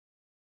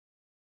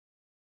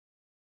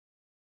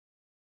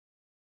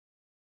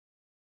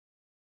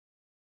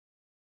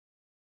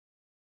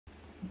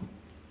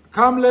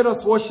Come, let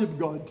us worship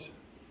God.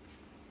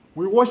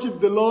 We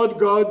worship the Lord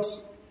God.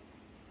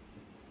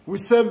 We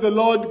serve the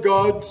Lord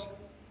God,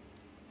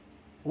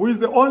 who is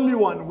the only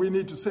one we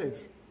need to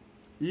save.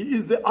 He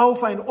is the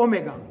Alpha and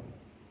Omega.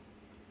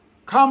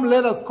 Come,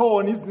 let us call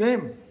on his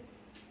name.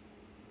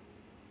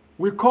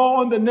 We call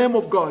on the name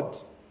of God,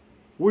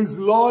 who is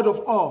Lord of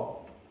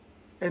all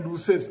and who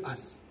saves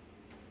us.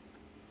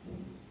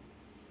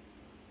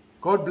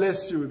 God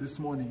bless you this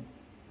morning.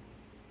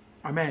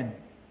 Amen.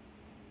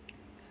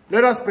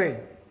 Let us pray.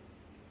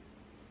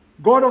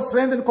 God of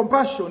strength and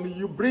compassion,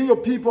 you bring your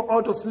people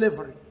out of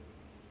slavery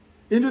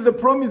into the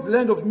promised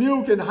land of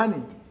milk and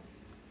honey.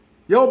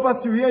 Help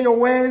us to hear your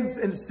words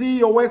and see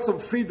your works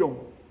of freedom,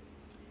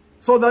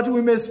 so that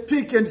we may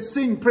speak and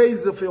sing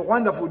praise of your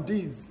wonderful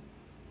deeds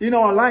in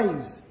our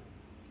lives.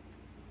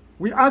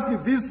 We ask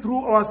this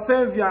through our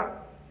Savior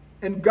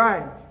and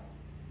Guide,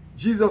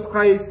 Jesus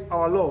Christ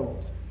our Lord.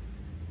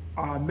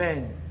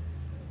 Amen.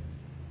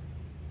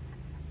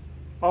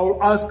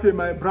 I'll ask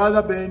my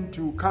brother Ben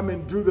to come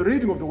and do the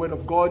reading of the Word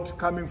of God,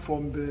 coming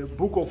from the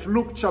book of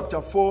Luke chapter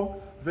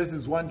 4,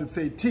 verses 1 to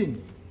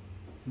 13.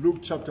 Luke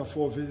chapter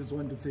 4, verses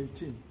 1 to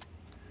 13.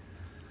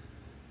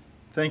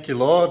 Thank you,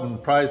 Lord,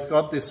 and praise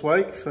God this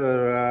week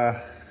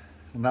for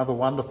another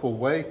wonderful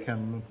week.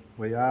 And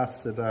we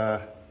ask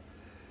that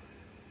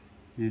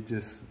you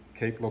just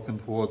keep looking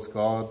towards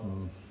God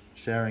and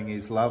sharing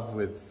his love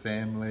with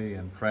family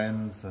and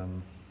friends,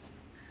 and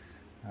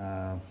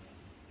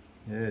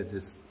yeah,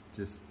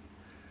 just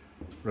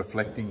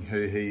reflecting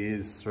who he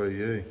is through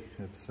you.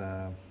 It's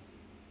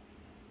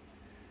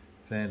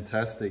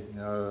fantastic.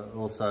 I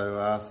also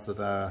ask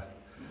that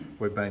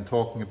we've been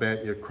talking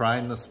about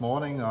Ukraine this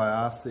morning. I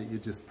ask that you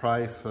just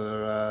pray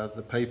for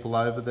the people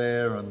over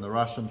there and the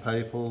Russian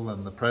people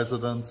and the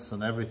presidents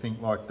and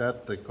everything like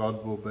that, that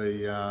God will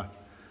be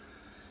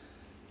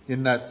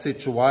in that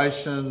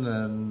situation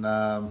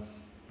and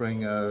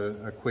bring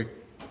a quick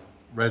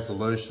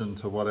resolution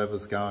to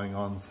whatever's going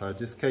on. So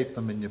just keep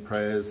them in your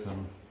prayers,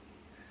 and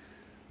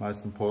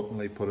most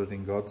importantly, put it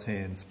in God's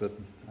hands. But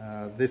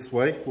this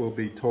week we'll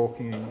be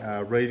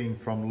reading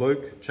from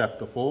Luke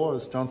chapter 4,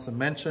 as Johnson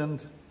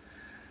mentioned,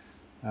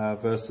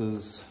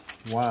 verses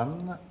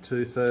 1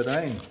 to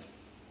 13.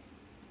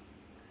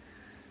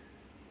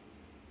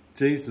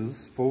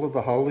 Jesus, full of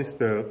the Holy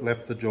Spirit,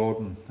 left the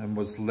Jordan and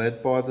was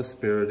led by the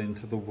Spirit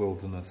into the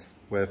wilderness,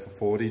 where for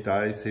 40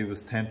 days he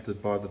was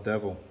tempted by the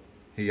devil.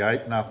 He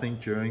ate nothing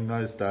during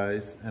those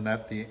days, and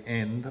at the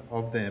end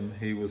of them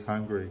he was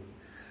hungry.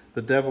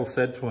 The devil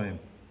said to him,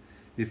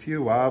 "If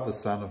you are the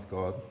Son of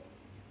God,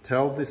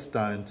 tell this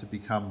stone to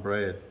become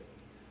bread."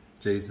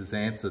 Jesus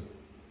answered,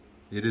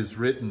 "It is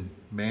written,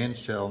 man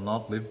shall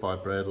not live by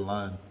bread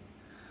alone."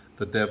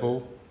 The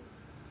devil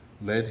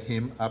led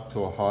him up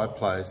to a high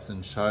place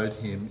and showed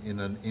him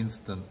in an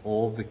instant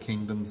all the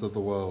kingdoms of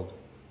the world.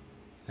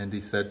 And he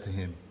said to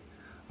him,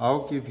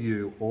 "I'll give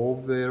you all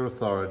their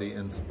authority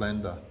and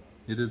splendour.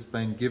 It has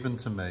been given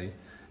to me,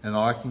 and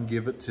I can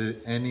give it to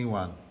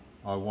anyone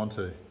I want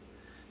to.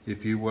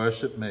 If you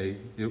worship me,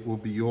 it will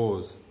be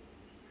yours."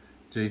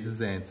 Jesus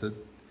answered,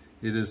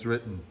 "It is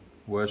written,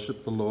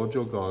 worship the Lord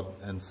your God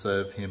and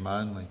serve him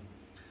only."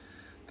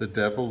 The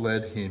devil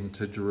led him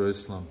to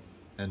Jerusalem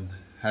and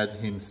had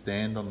him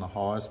stand on the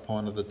highest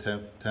point of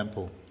the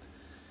temple.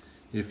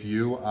 "If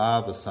you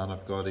are the Son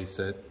of God," he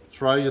said,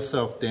 "throw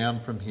yourself down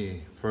from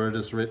here, for it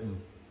is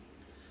written,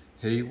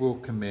 he will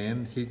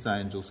command his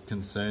angels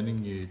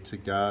concerning you to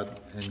guard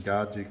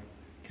you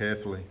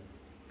carefully.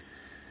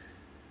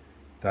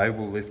 They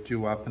will lift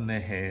you up in their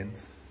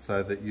hands,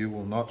 so that you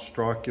will not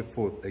strike your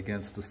foot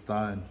against a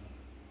stone."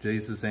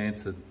 Jesus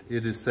answered,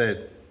 "It is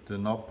said, do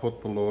not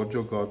put the Lord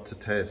your God to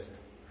test."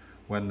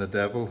 When the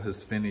devil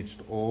has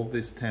finished all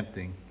this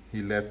tempting,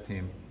 he left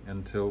him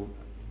until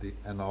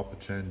an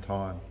opportune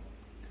time.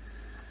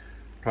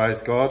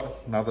 Praise God.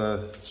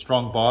 Another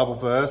strong Bible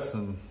verse,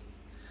 and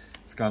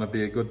it's going to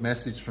be a good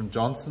message from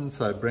Johnson,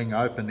 so bring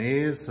open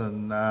ears,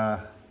 and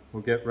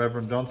we'll get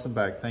Reverend Johnson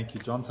back. Thank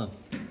you, Johnson.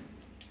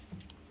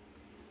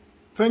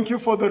 Thank you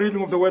for the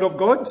reading of the Word of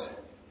God.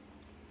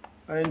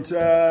 And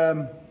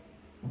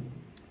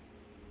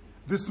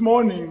this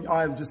morning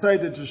I've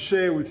decided to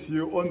share with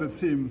you on the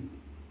theme,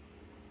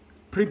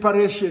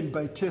 preparation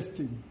by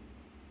testing.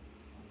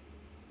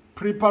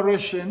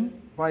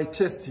 Preparation by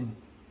testing.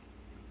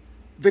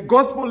 The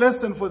gospel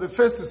lesson for the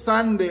first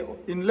Sunday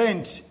in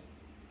Lent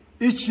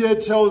each year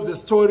tells the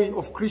story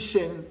of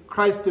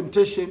Christ's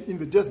temptation in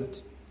the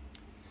desert.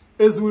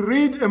 As we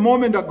read a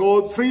moment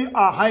ago, 3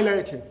 are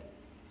highlighted.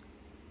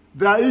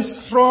 They are each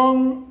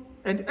strong,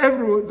 and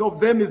every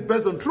of them is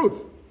based on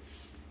truth,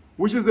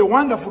 which is a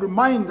wonderful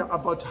reminder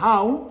about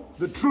how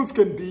the truth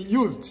can be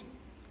used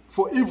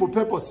for evil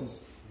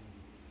purposes.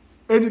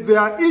 And they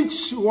are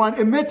each one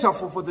a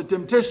metaphor for the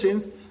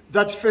temptations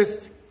that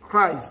faced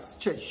Christ's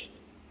church.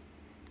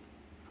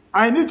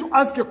 I need to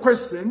ask a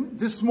question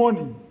this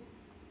morning.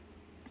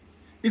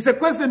 It's a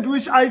question to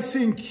which I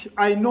think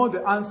I know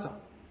the answer,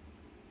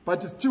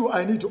 but still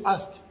I need to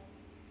ask.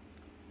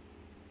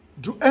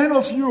 Do any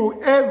of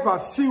you ever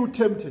feel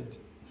tempted?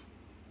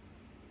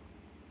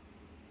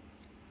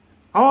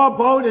 How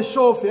about a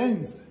show of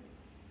hands?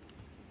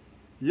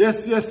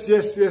 Yes.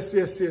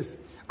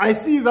 I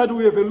see that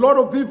we have a lot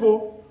of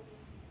people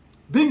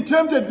being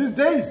tempted these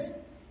days.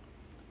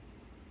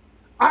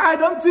 I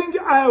don't think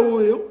I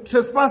will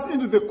trespass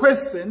into the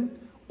question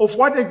of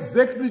what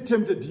exactly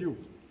tempted you.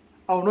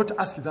 I will not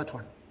ask you that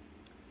one.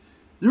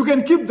 You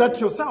can keep that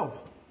to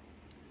yourself.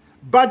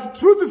 But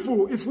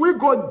truthful, if we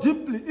go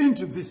deeply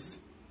into this,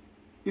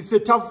 it's a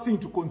tough thing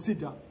to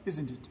consider,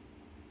 isn't it?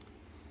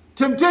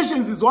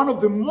 Temptations is one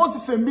of the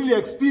most familiar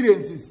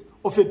experiences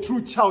of a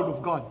true child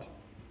of God.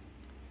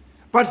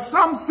 But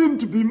some seem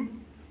to be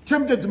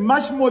tempted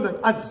much more than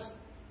others.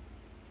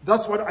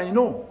 That's what I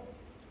know.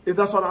 And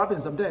that's what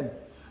happens sometimes.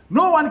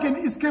 No one can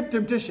escape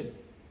temptation.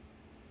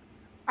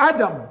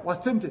 Adam was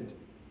tempted.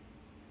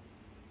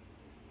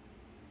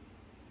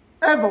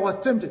 Eva was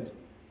tempted.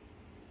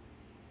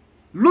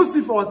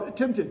 Lucifer was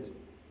tempted.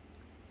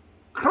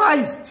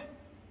 Christ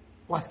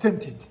was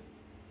tempted.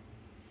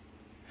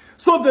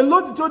 So the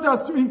Lord taught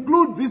us to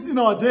include this in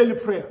our daily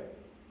prayer.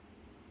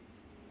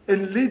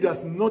 And lead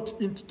us not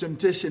into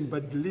temptation,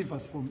 but deliver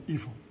us from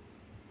evil.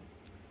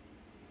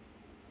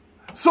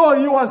 So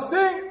you are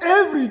saying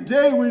every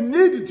day we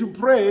need to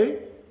pray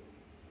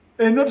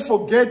and not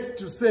forget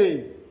to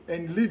say,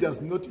 and lead us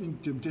not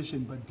into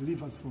temptation, but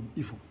deliver us from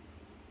evil.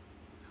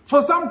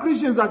 For some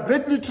Christians are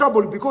greatly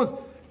troubled because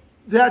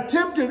they are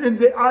tempted, and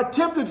they are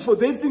tempted for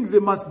they think they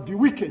must be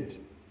wicked.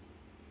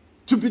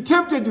 To be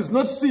tempted is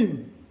not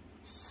sin.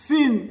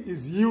 Sin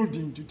is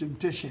yielding to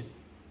temptation.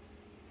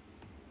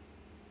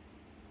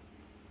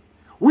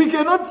 We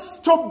cannot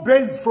stop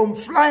birds from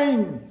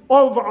flying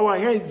over our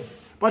heads,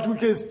 but we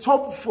can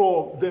stop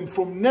them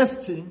from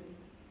nesting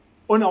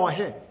on our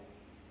head.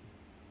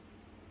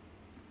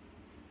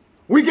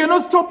 We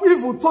cannot stop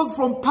evil thoughts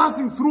from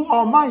passing through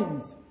our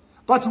minds,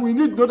 but we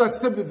need not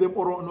accept them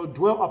or not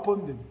dwell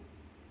upon them.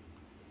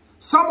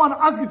 Someone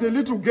asked a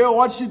little girl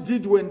what she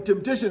did when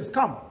temptations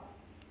come.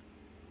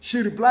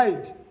 She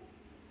replied,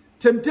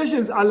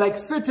 "Temptations are like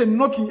Satan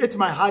knocking at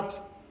my heart.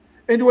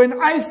 And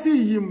when I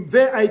see him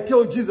there, I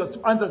tell Jesus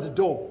to answer the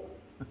door."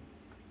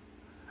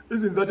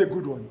 Isn't that a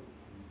good one?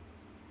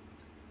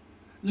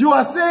 You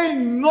are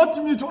saying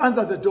not me to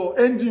answer the door.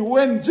 And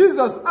when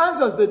Jesus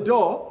answers the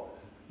door,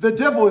 the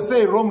devil will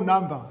say wrong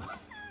number.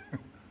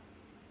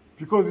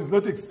 Because he's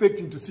not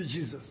expecting to see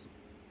Jesus.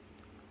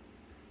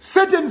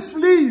 Satan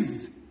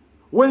flees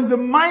when the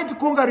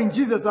might-conquering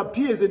Jesus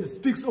appears and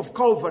speaks of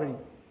Calvary.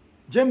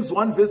 James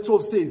 1 verse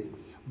 12 says,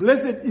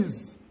 "Blessed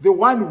is the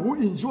one who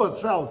endures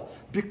trials,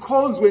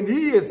 because when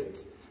he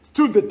has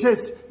stood the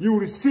test, you will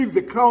receive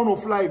the crown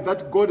of life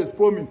that God has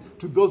promised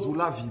to those who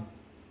love him."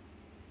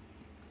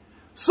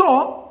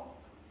 So,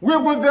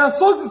 there are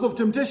sources of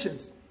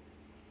temptations.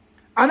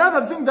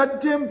 Another thing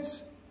that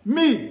tempts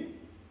me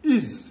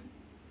is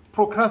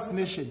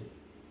procrastination.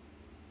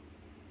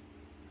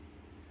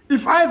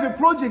 If I have a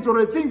project or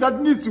a thing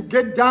that needs to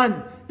get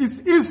done, it's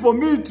easy for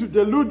me to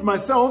delude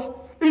myself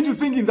into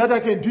thinking that I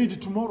can do it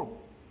tomorrow.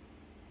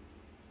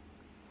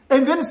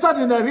 And then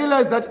suddenly I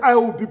realize that I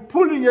will be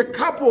pulling a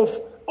couple of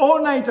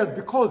all-nighters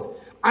because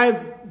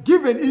I've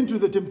given into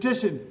the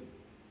temptation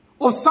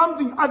of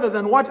something other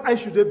than what I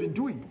should have been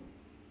doing.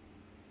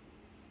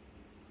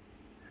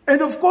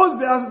 And of course,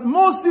 there are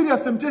more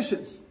serious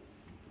temptations.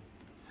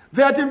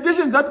 There are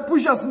temptations that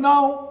push us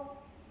now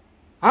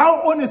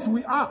how honest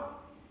we are.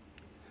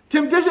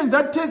 Temptations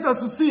that test us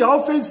to see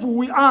how faithful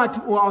we are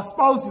to our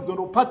spouses or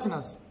our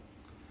partners.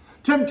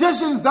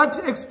 Temptations that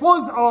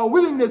expose our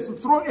willingness to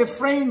throw a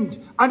friend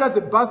under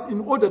the bus in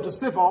order to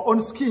save our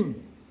own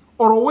skin,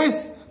 or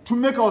ways to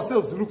make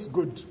ourselves look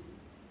good.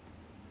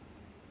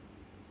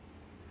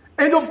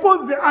 And of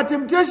course, there are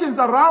temptations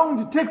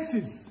around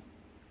taxes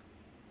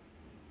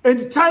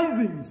and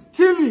tithing,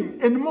 stealing,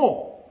 and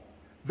more.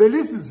 The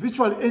list is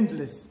virtually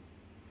endless,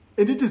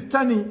 and it is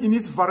stunning in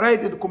its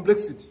variety and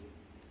complexity.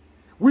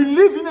 We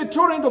live in a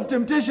torrent of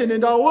temptation,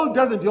 and our world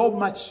doesn't help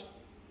much.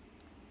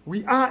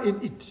 We are in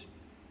it.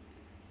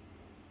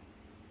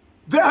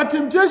 There are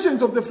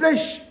temptations of the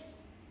flesh.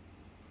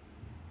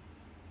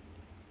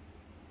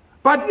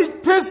 But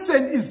each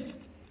person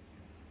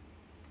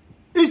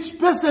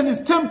is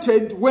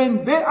tempted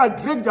when they are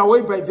dragged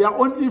away by their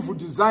own evil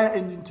desire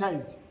and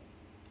enticed.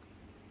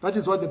 That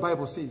is what the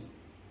Bible says.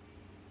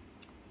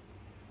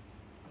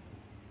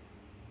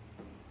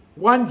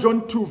 1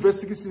 John 2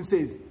 verse 16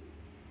 says,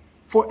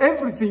 "For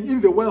everything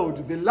in the world,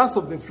 the lust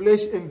of the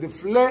flesh and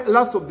the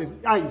lust of the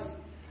eyes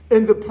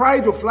and the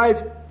pride of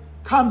life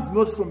comes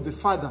not from the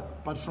Father,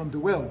 but from the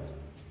world."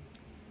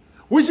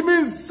 Which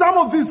means some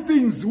of these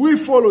things we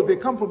follow, they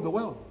come from the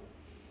world.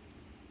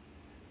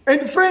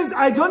 And friends,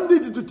 I don't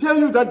need to tell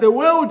you that the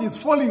world is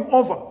falling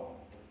over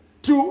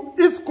to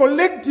its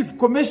collective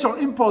commercial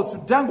impulse to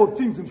dangle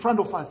things in front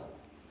of us.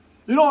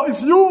 You know,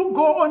 if you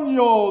go on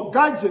your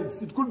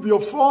gadgets, it could be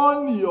your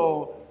phone,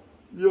 your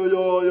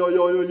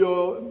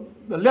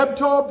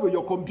laptop, or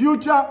your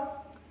computer.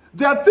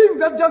 There are things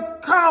that just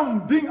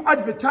come being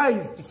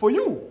advertised for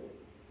you.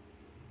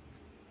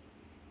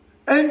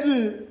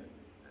 And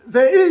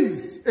there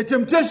is a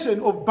temptation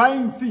of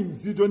buying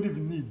things you don't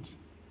even need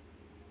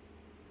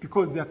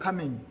because they are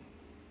coming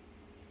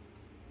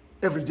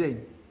every day.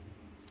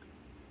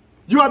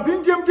 You are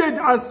being tempted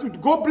as to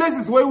go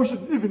places where we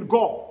should even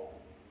go.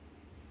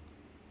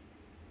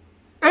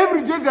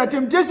 Every day there are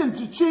temptations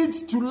to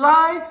cheat, to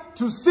lie,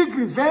 to seek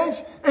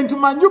revenge, and to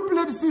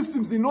manipulate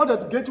systems in order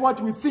to get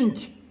what we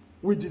think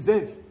we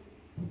deserve.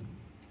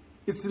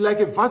 It's like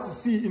a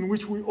vast sea in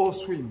which we all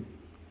swim,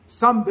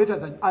 some better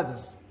than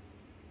others.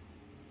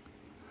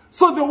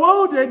 So the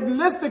world had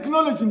less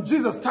technology in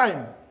Jesus'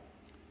 time,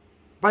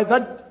 but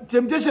that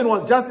temptation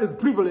was just as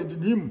prevalent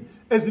in him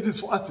as it is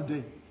for us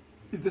today.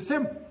 It's the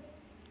same.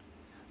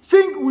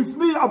 Think with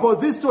me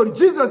about this story.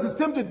 Jesus is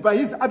tempted by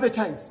his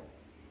appetites.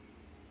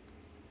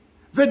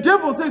 The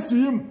devil says to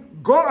him,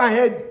 go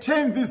ahead,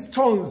 turn these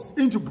stones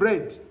into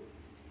bread.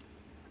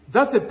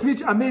 That's a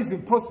pretty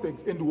amazing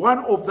prospect, and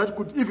one of that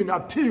could even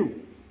appeal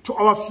to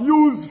our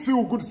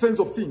feel-good sense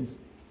of things.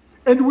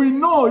 And we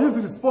know his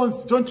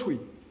response, don't we?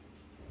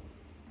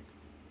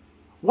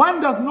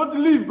 One does not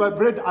live by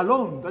bread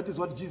alone. That is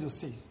what Jesus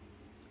says.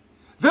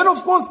 Then,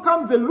 of course,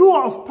 comes the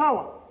lure of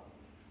power.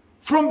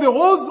 From the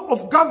halls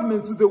of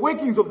government to the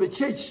workings of the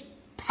church,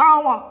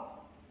 power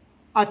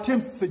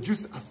attempts to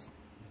seduce us.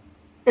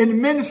 And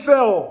men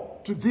fell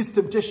to this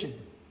temptation.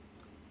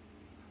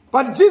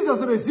 But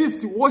Jesus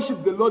resists,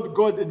 worship the Lord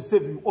God and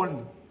save him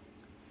only.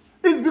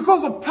 It's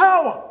because of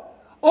power.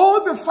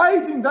 All the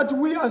fighting that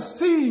we are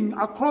seeing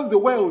across the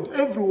world,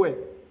 everywhere,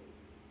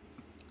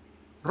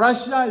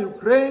 Russia,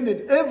 Ukraine,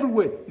 and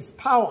everywhere, is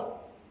power.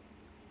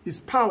 Is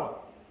power.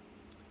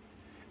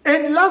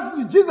 And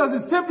lastly, Jesus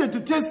is tempted to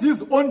test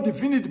his own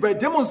divinity by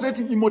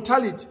demonstrating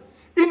immortality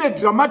in a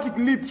dramatic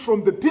leap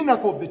from the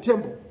pinnacle of the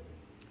temple.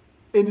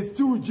 And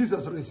still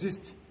Jesus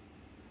resists.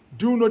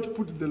 Do not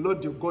put the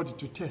Lord your God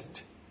to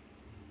test.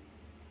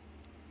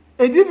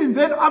 And even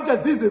then, after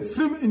this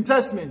extreme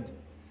enticement,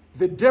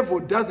 the devil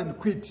doesn't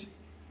quit.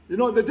 You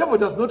know, the devil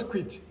does not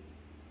quit.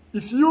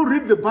 If you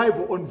read the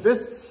Bible on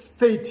verse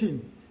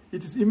 13,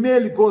 it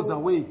immediately goes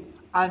away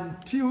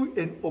until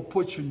an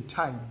opportune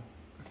time.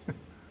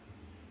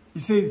 He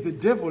says the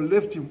devil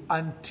left him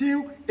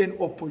until an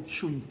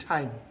opportune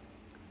time.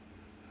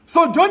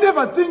 So don't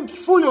ever think,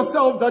 fool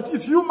yourself, that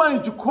if you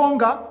manage to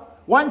conquer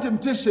one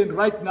temptation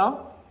right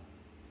now,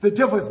 the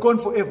devil is gone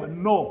forever.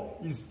 No,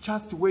 he's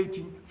just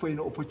waiting for an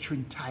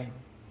opportune time.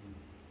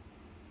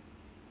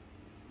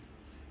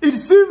 It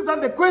seems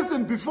that the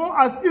question before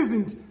us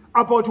isn't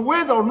about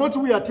whether or not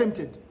we are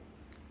tempted.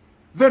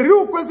 The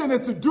real question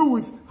has to do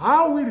with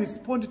how we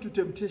respond to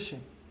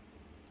temptation.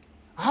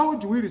 How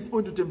do we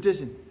respond to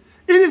temptation?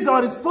 It is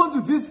our response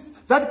to this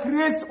that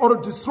creates or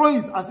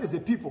destroys us as a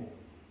people.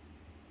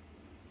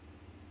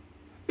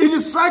 It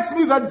strikes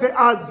me that there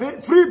are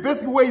three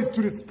basic ways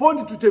to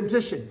respond to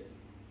temptation.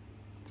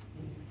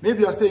 Maybe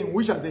you are saying,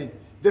 which are they?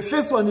 The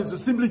first one is to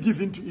simply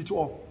give in to it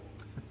all.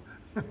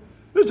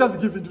 You just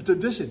give in to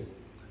temptation.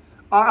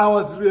 I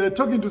was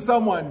talking to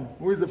someone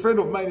who is a friend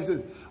of mine. He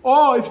says,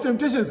 oh, if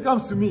temptation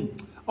comes to me,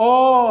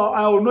 oh,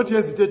 I will not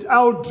hesitate.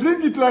 I will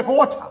drink it like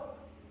water.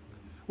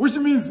 Which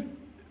means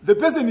the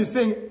person is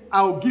saying,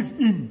 I will give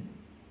in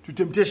to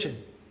temptation.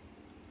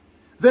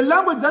 The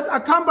language that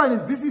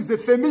accompanies this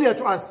is familiar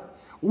to us.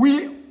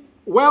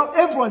 Well,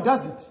 everyone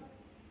does it.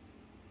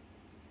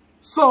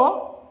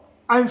 So,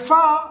 I'm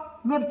far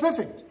not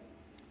perfect.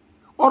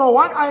 Or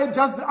what I had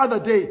just the other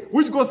day,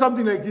 which goes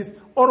something like this.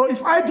 Or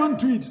if I don't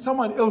do it,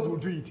 someone else will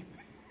do it.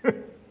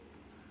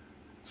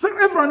 So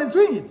everyone is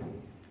doing it.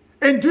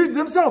 And do it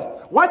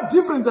themselves. What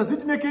difference does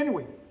it make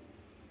anyway?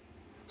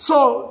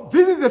 So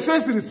this is the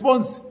first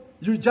response.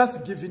 You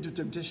just give in to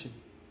temptation.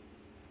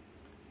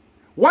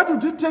 What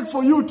would it take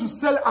for you to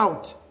sell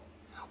out?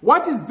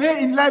 What is there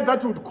in life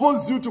that would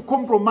cause you to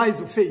compromise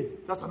your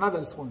faith? That's another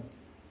response.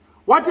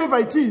 Whatever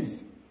it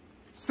is,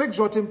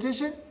 sexual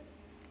temptation,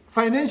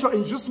 financial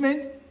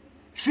inducement,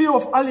 fear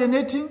of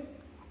alienating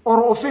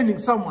or offending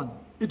someone,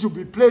 it will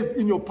be placed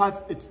in your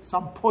path at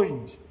some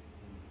point.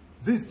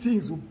 These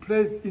things will be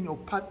placed in your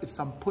path at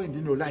some point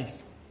in your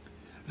life.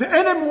 The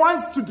enemy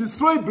wants to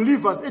destroy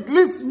believers, at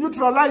least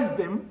neutralize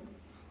them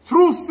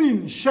through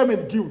sin, shame,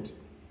 and guilt.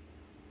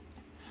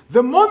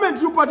 The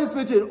moment you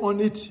participate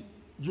on it,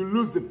 you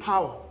lose the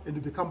power and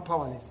you become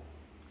powerless.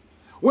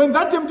 When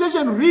that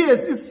temptation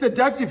rears its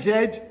seductive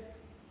head,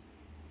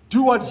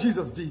 do what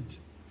Jesus did.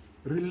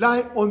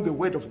 Rely on the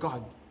word of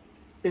God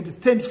and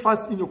stand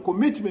fast in your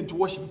commitment to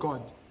worship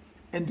God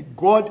and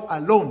God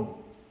alone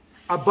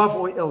above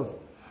all else.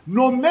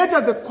 No matter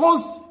the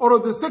cost or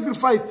the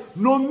sacrifice,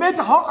 no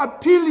matter how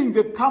appealing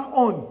they come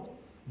on,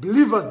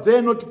 believers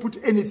dare not to put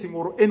anything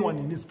or anyone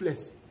in his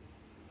place.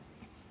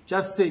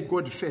 Just say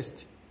God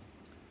first.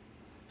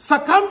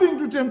 Succumbing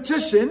to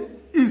temptation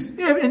is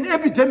an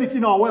epidemic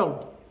in our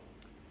world.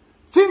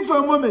 Think for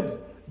a moment.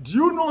 Do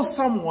you know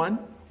someone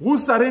who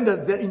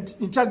surrenders their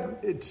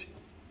integrity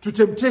to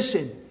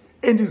temptation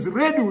and is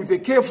ready with a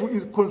carefully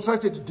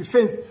constructed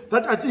defense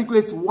that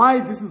articulates why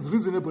this is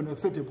reasonable and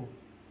acceptable?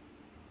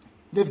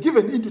 They've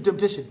given in to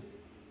temptation.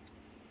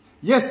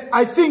 Yes,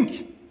 I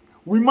think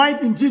We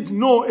might indeed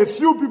know a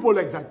few people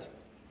like that.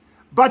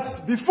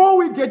 But before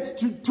we get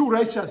too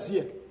righteous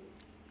here,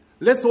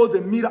 let's hold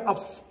the mirror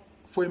up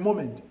for a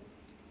moment.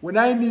 When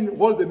I mean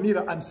hold the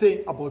mirror, I'm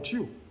saying about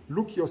you.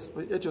 Look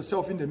at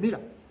yourself in the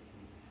mirror.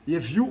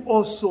 Have you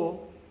also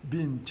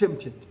been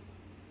tempted?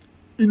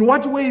 In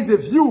what ways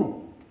have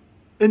you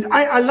and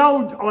I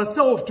allowed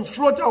ourselves to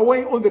float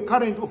away on the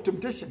current of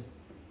temptation?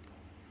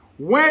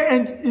 Where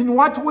and in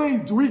what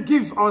ways do we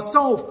give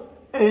ourselves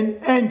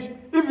and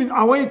even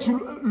away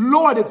to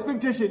lowered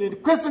expectation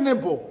and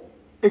questionable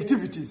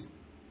activities?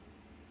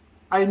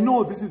 I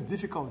know this is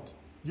difficult.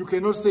 You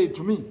cannot say it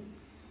to me.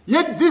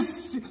 Yet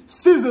this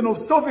season of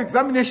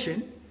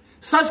self-examination,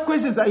 such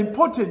questions are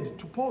important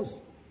to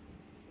pose.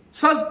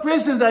 Such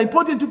questions are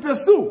important to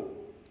pursue.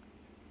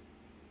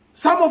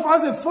 Some of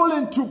us have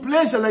fallen to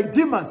pleasure like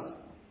Demas.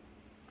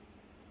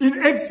 In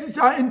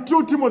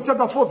 2 Timothy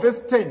chapter 4, verse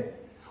 10.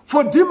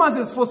 For Demas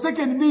has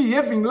forsaken me,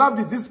 having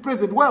loved this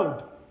present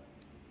world.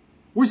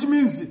 Which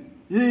means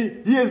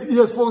he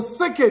has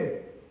forsaken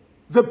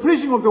the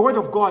preaching of the word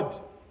of God,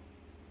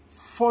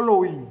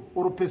 following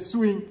or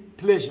pursuing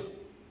pleasure.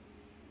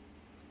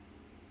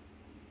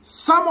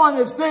 Someone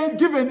have said,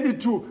 given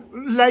it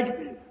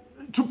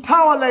to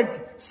power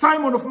like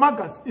Simon of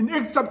Magus in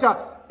Acts chapter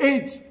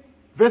 8,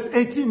 verse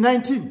 18,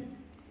 19.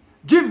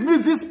 Give me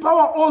this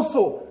power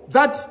also,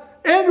 that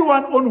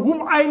anyone on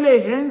whom I lay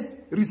hands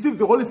receive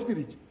the Holy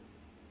Spirit.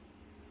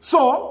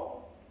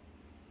 So,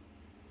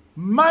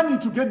 money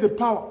to get the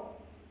power.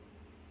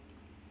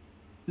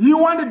 He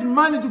wanted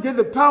money to get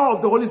the power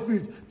of the Holy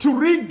Spirit, to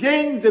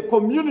regain the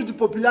community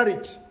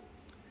popularity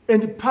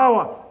and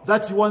power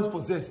that he once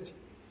possessed.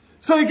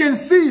 So you can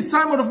see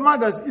Simon of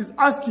Magus is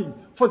asking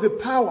for the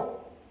power.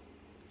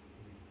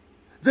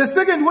 The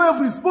second way of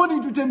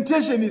responding to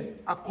temptation is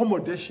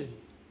accommodation.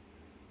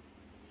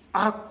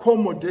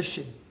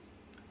 Accommodation.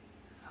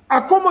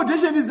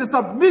 Accommodation is the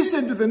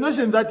submission to the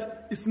notion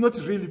that it's not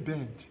really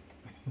bad.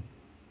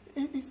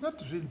 It's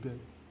not really bad.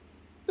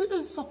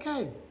 It's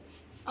okay.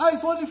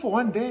 It's only for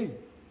one day.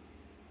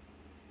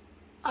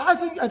 I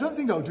don't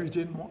think I'll do it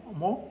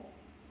anymore.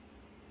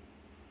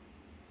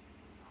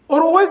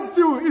 Or worse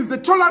still is the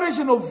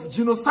toleration of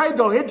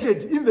genocidal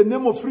hatred in the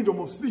name of freedom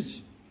of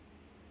speech.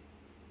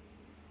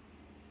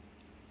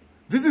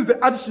 This is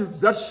the attitude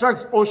that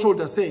shrugs all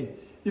shoulders, saying,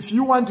 if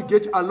you want to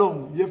get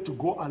along, you have to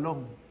go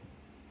along.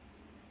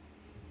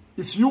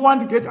 If you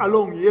want to get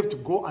along, you have to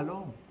go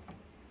along.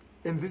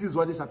 And this is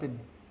what is happening.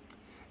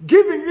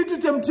 Giving into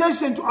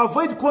temptation to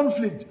avoid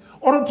conflict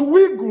or to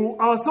wiggle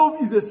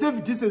ourselves is a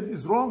safe distance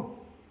is wrong.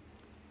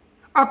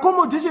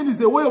 Accommodation is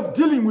a way of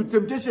dealing with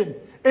temptation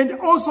and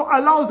also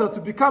allows us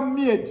to become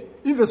mired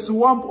in the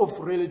swamp of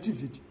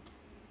relativity.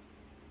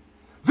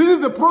 This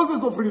is the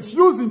process of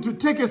refusing to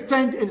take a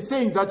stand and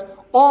saying that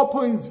all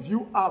points of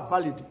view are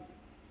valid.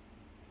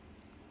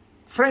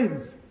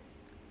 Friends,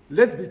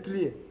 let's be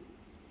clear.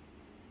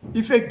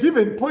 If a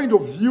given point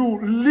of view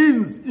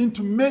leans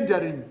into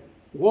murdering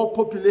world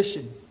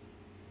populations,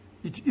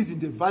 it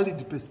isn't a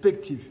valid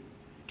perspective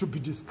to be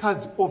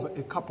discussed over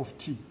a cup of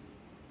tea.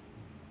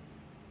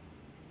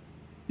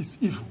 It's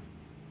evil.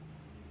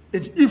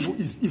 And evil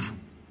is evil.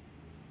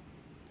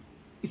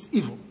 It's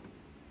evil.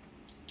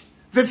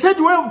 The third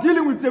way of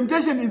dealing with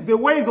temptation is the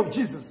ways of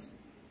Jesus.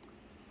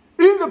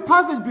 In the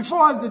passage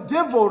before us, the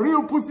devil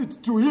really puts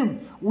it to him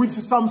with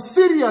some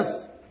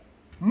serious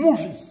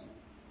movies.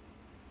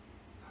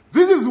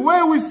 This is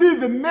where we see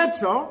the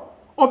matter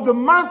of the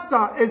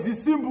master as the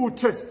simple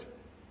test.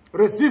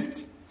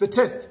 Resist the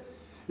test.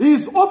 He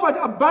is offered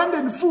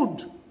abundant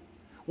food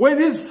when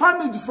he is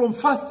famished from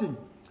fasting.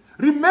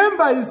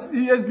 Remember,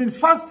 he has been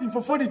fasting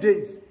for 40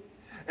 days.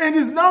 And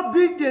is now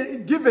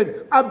being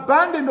given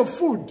abundant of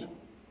food.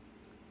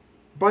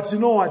 But you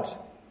know what?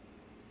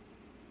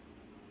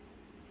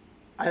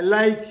 I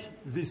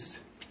like this.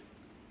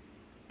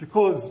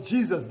 Because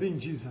Jesus, being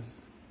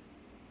Jesus,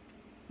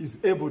 is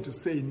able to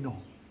say no.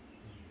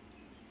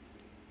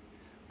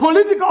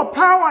 Political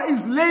power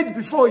is laid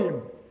before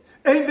him.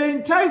 And the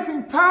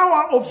enticing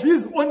power of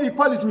his own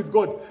equality with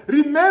God.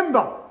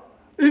 Remember,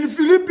 in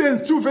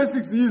Philippians 2 verse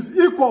 6, he is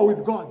equal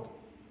with God.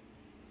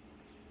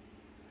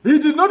 He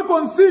did not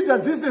consider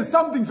this as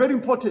something very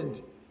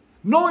important,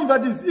 knowing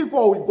that he is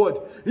equal with God.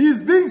 He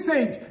is being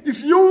said,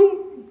 if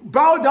you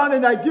bow down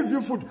and I give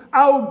you food,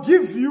 I'll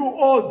give you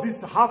all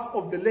this half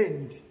of the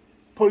land.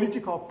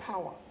 Political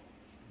power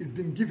is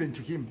being given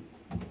to him.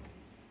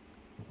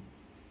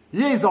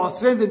 Here is our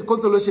strength and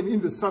consolation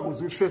in the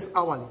struggles we face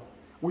hourly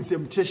with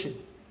temptation.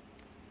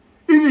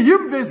 In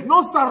him there is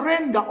no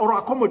surrender or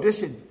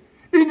accommodation.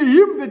 In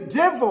him the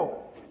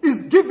devil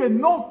is given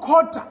no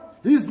quarter.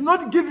 He is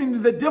not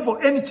giving the devil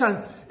any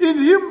chance. In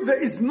him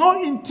there is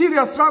no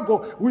interior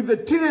struggle with the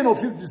tyranny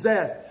of his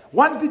desires.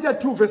 1 Peter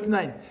 2 verse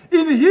 9.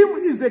 In him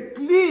is a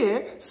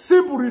clear,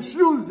 simple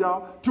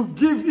refusal to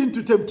give in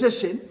to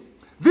temptation.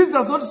 This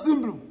does not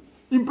simply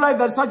imply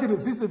that such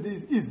resistance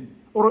is easy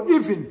or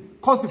even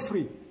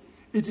cost-free.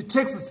 It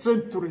takes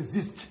strength to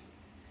resist.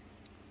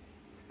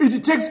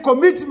 It takes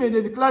commitment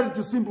and clarity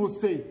to simply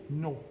say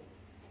no.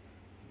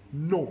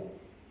 No.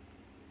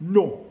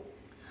 No.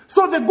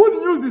 So the good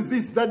news is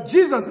this, that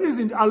Jesus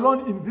isn't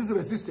alone in this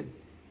resistance.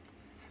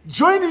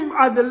 Joining him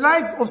are the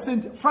likes of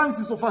St.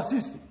 Francis of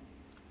Assisi,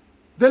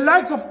 the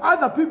likes of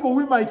other people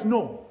we might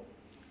know,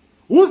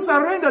 who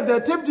surrender their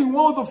tempting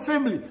world of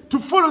family to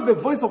follow the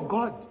voice of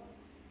God.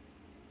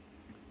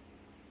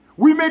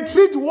 We may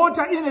treat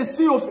water in a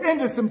sea of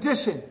endless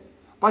temptation,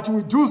 but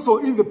we do so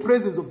in the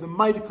presence of the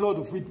mighty cloud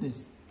of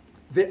witness.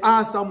 There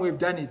are some who have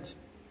done it.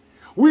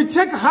 We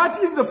take heart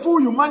in the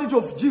full humanity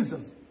of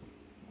Jesus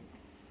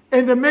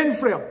and the men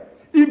frail,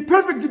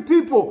 imperfect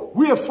people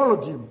who have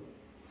followed him.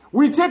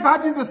 We take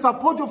heart in the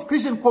support of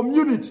Christian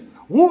community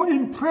who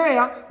in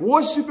prayer,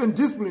 worship and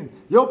discipline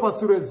help us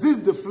to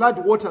resist the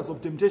flood waters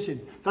of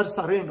temptation that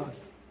surround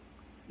us.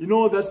 You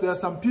know that there are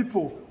some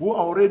people who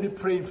are already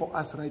praying for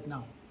us right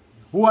now,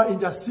 who are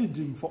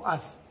interceding for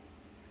us,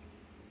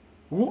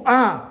 who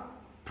are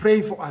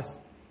praying for us.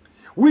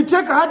 We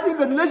take heart in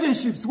the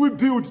relationships we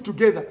build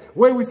together,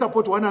 where we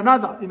support one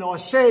another in our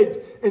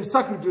shared and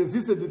sacred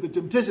resistance to the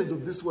temptations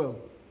of this world.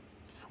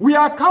 We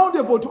are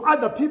accountable to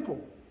other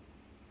people.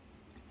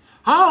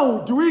 How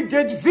do we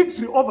get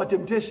victory over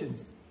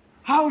temptations?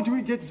 How do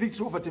we get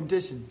victory over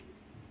temptations?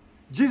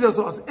 Jesus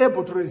was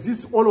able to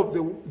resist all of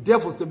the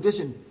devil's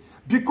temptation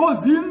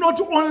because he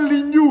not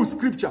only knew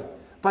scripture,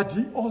 but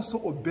he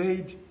also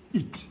obeyed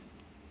it.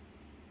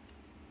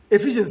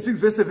 Ephesians 6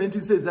 verse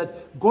 17 says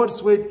that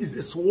God's word is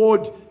a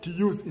sword to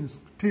use in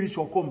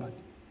spiritual combat.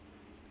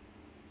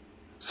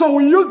 So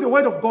we use the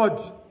word of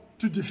God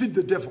to defeat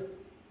the devil.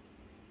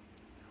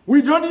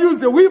 We don't use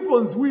the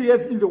weapons we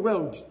have in the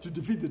world to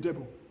defeat the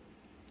devil.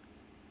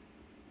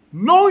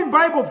 Knowing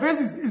Bible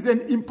verses is an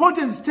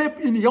important step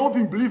in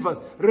helping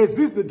believers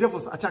resist the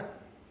devil's attack.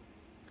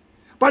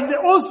 But they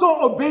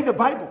also obey the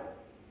Bible.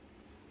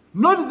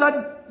 Not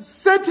that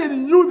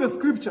Satan knew the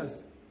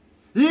scriptures.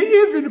 He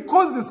even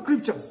caused the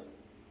scriptures.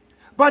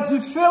 But he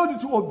failed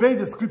to obey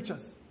the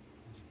scriptures.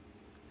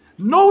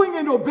 Knowing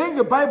and obeying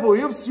the Bible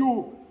helps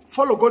you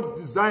follow God's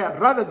desire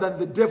rather than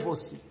the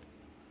devil's.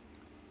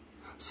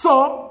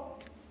 So,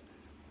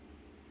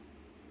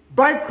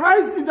 by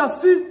Christ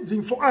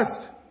interceding for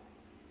us,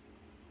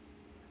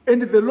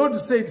 and the Lord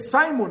said,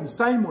 Simon,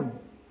 Simon,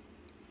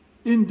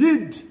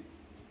 indeed,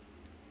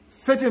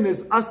 Satan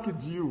has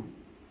asked you,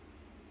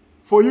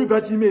 for you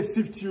that he may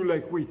sift you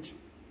like wheat.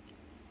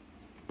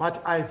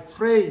 But I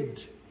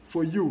prayed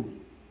for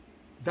you,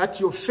 that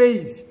your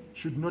faith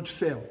should not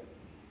fail.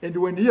 And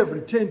when you have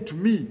returned to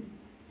me,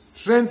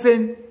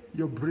 strengthen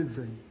your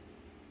brethren.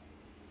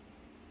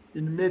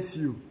 In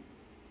Matthew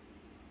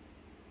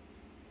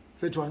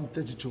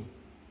 31:32.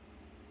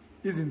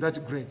 Isn't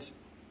that great?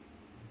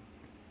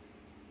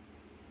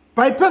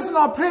 By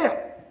personal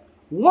prayer,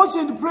 watch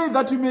and pray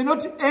that you may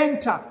not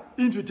enter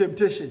into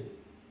temptation.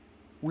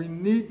 We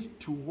need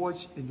to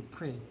watch and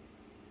pray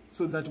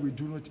so that we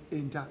do not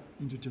enter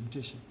into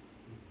temptation.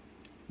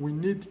 We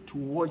need to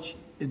watch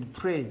and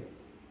pray.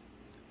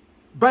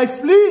 By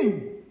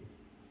fleeing,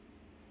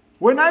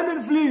 when I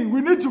mean fleeing,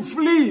 we need to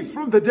flee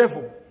from the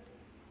devil.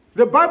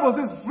 The Bible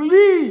says,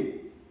 flee.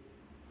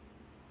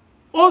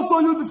 Also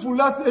youthful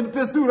lust and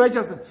pursue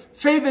righteousness,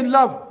 faith and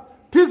love,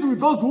 peace with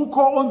those who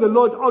call on the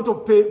Lord out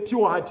of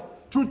pure heart.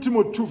 2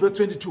 Timothy 2 verse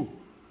 22.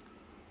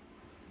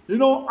 You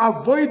know,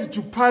 avoid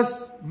to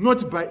pass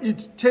not by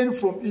it, turn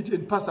from it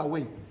and pass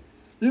away.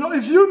 You know,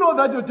 if you know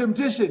that your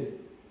temptation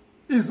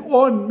is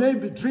on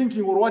maybe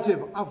drinking or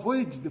whatever,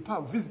 avoid the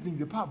pub, visiting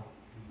the pub.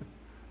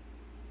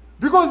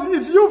 Because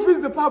if you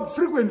visit the pub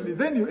frequently,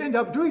 then you end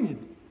up doing it.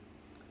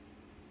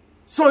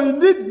 So you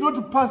need not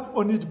to pass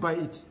on it by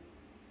it.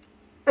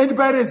 And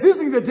by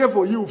resisting the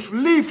devil, you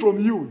flee from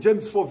you.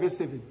 James 4 verse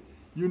 7.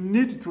 You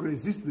need to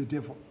resist the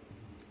devil.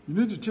 You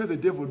need to tell the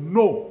devil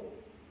no.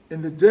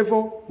 And the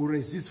devil will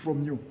resist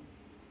from you.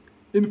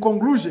 In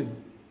conclusion,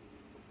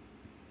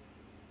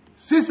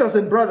 sisters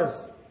and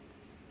brothers,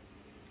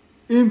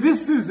 in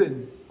this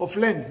season of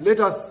Lent, let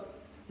us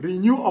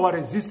renew our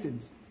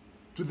resistance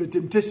to the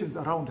temptations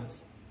around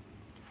us.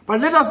 But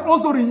let us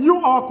also renew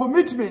our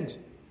commitment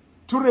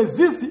to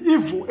resist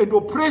evil and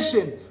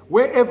oppression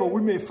wherever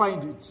we may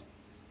find it,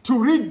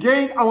 to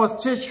regain our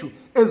stature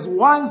as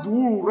ones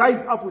who will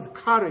rise up with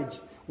courage,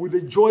 with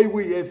the joy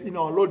we have in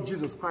our Lord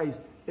Jesus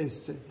Christ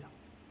as Savior.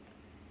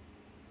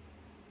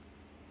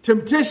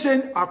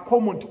 Temptations are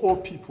common to all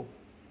people.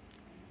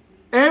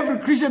 Every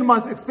Christian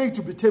must expect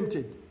to be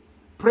tempted.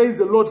 Praise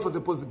the Lord for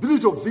the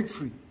possibility of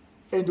victory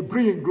and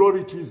bringing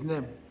glory to his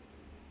name.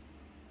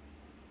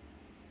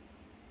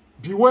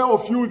 Beware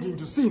of yielding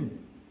to sin,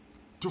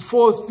 to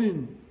fall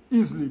sin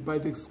easily by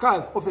the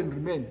scars often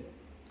remain.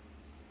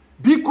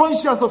 Be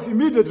conscious of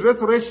immediate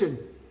restoration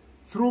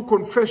through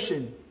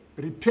confession,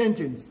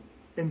 repentance,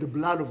 and the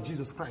blood of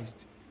Jesus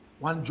Christ.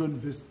 1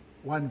 John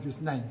 1 verse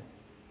 9.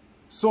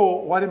 So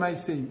what am I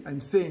saying?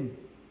 I'm saying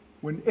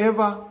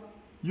whenever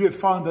you have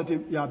found that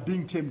you are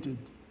being tempted,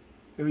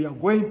 or you are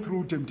going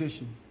through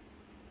temptations,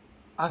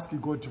 ask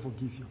God to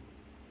forgive you.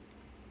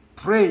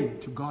 Pray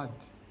to God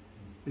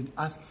and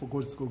ask for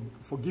God's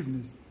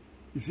forgiveness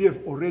if you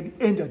have already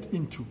entered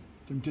into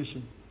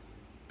temptation.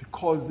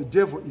 because the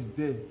devil is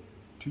there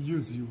to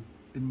use you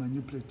and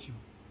manipulate you.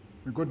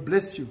 May God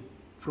bless you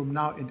from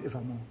now and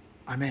evermore.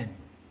 Amen.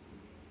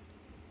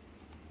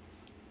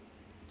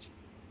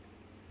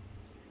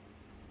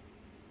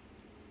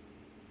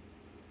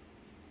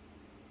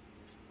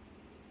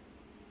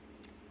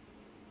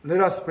 Let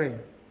us pray.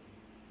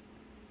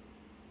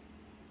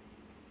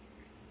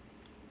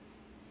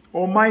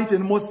 Almighty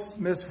and most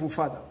merciful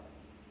Father,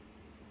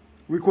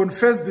 we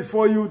confess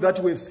before you that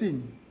we have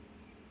sinned.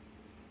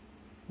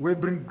 We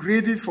have been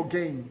greedy for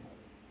gain.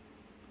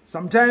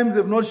 Sometimes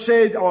have not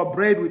shared our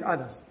bread with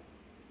others.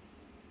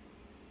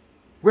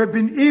 We have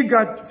been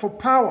eager for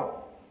power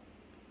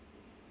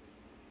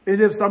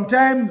and have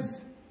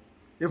sometimes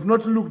have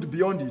not looked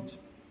beyond it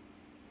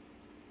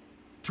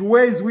to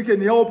ways we can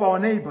help our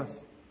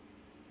neighbors.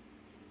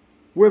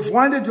 We have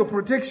wanted your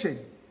protection,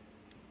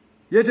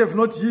 yet have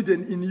not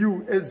hidden in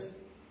you as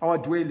our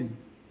dwelling.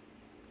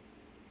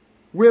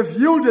 We have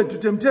yielded to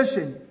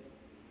temptation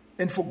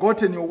and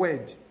forgotten your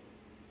word.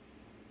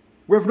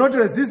 We have not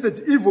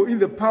resisted evil in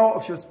the power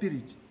of your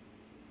Spirit,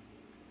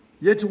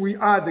 yet we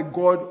are the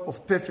God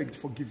of perfect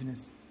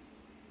forgiveness.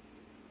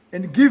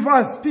 And give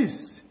us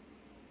peace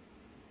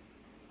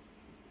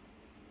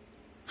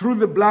through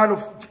the blood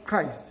of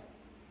Christ,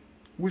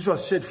 which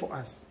was shed for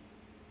us.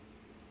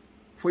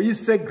 For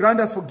his sake, grant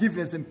us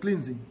forgiveness and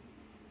cleansing.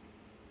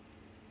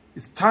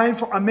 It's time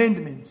for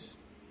amendment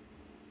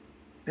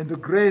and the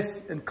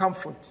grace and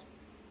comfort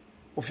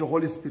of your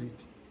Holy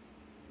Spirit.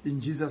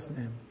 In Jesus'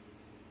 name,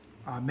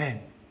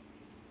 amen.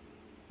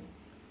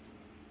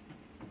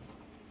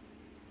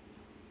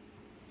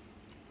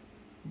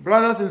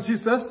 Brothers and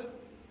sisters,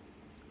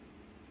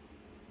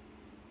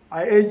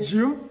 I urge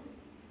you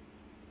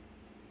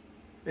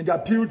and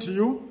appeal to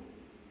you.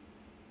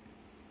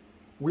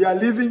 We are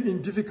living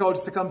in difficult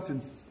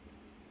circumstances.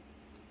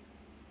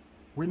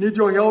 We need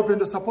your help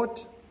and the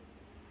support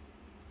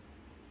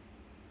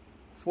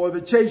for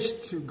the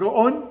church to go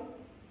on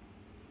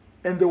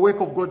and the work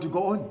of God to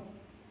go on.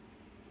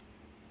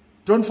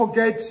 Don't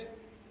forget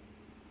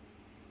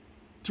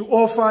to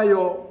offer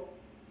your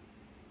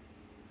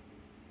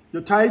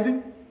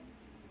tithing,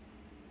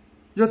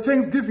 your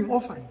thanksgiving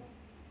offering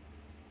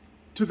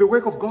to the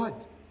work of God.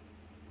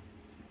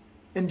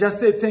 And just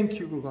say thank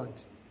you, God.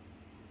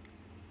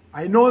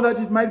 I know that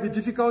it might be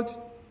difficult,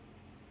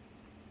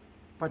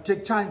 but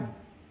take time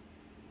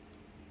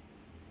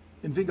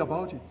and think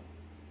about it.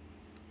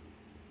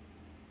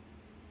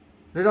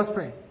 Let us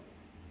pray.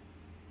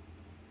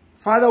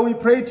 Father, we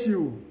pray to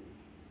you,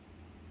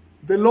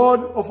 the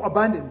Lord of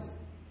abundance,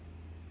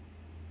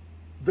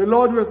 the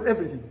Lord who has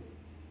everything.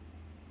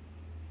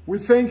 We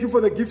thank you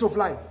for the gift of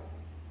life.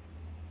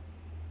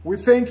 We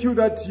thank you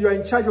that you are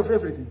in charge of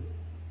everything.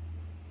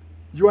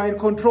 You are in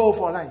control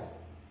of our lives.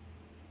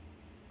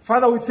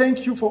 Father, we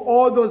thank you for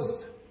all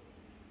those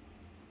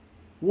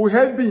who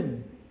have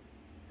been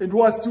and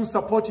who are still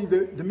supporting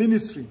the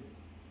ministry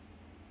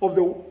of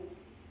the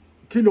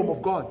kingdom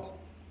of God.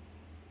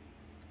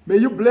 May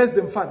you bless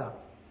them, Father,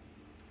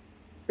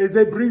 as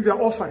they bring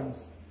their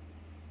offerings,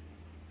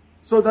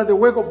 so that the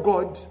work of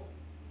God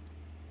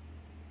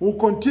will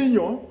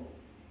continue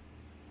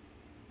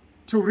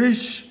to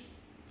reach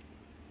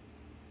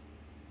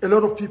a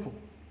lot of people.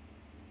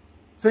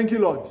 Thank you,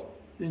 Lord,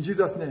 in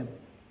Jesus' name.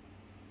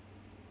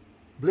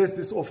 Bless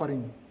this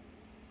offering.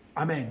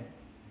 Amen.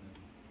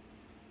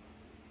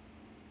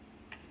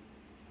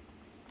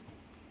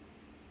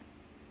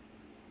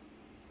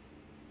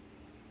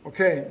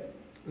 Okay,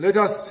 let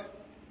us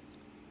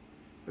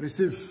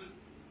receive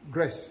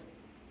grace.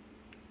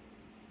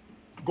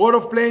 God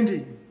of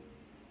plenty,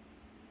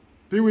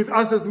 be with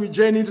us as we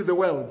journey into the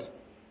world.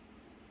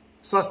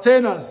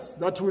 Sustain us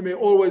that we may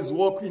always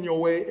walk in your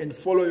way and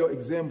follow your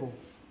example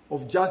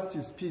of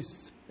justice,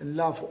 peace, and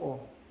love for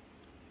all.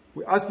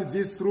 We ask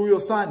this through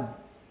your Son,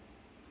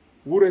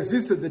 who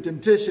resisted the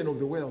temptation of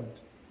the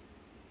world.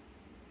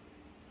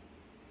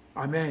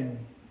 Amen.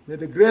 May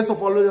the grace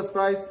of our Lord Jesus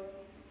Christ,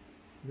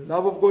 the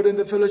love of God, and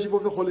the fellowship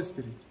of the Holy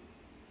Spirit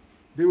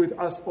be with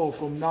us all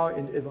from now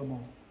and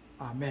evermore.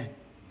 Amen.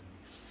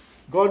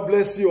 God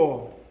bless you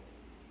all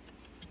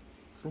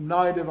from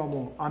now and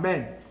evermore.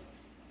 Amen.